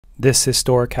This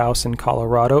historic house in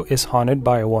Colorado is haunted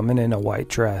by a woman in a white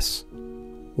dress.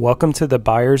 Welcome to the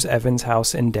Byers-Evans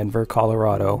House in Denver,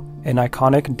 Colorado, an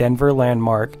iconic Denver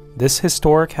landmark. This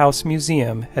historic house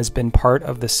museum has been part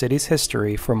of the city's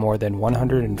history for more than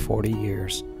 140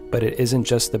 years. But it isn't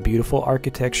just the beautiful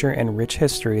architecture and rich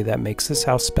history that makes this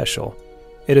house special.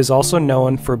 It is also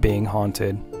known for being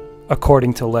haunted.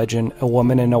 According to legend, a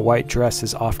woman in a white dress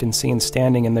is often seen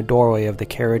standing in the doorway of the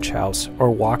carriage house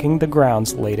or walking the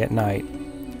grounds late at night.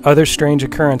 Other strange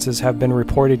occurrences have been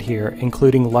reported here,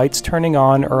 including lights turning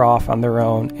on or off on their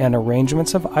own and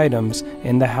arrangements of items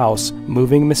in the house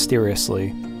moving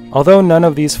mysteriously. Although none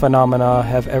of these phenomena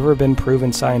have ever been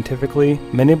proven scientifically,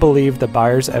 many believe the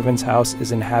Byers-Evans house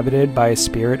is inhabited by a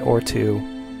spirit or two.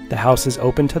 The house is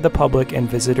open to the public and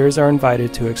visitors are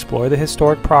invited to explore the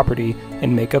historic property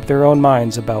and make up their own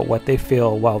minds about what they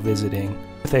feel while visiting.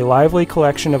 With a lively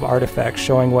collection of artifacts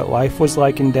showing what life was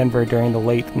like in Denver during the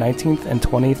late 19th and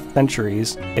 20th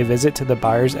centuries, a visit to the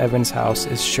Byers-Evans house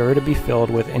is sure to be filled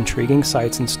with intriguing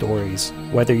sights and stories.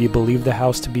 Whether you believe the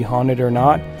house to be haunted or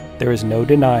not, there is no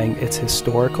denying its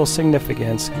historical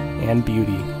significance and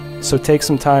beauty. So take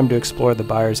some time to explore the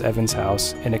Byers-Evans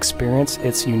house and experience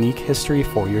its unique history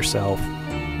for yourself.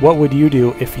 What would you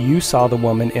do if you saw the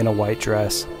woman in a white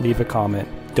dress? Leave a comment.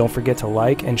 Don't forget to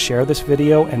like and share this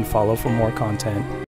video and follow for more content.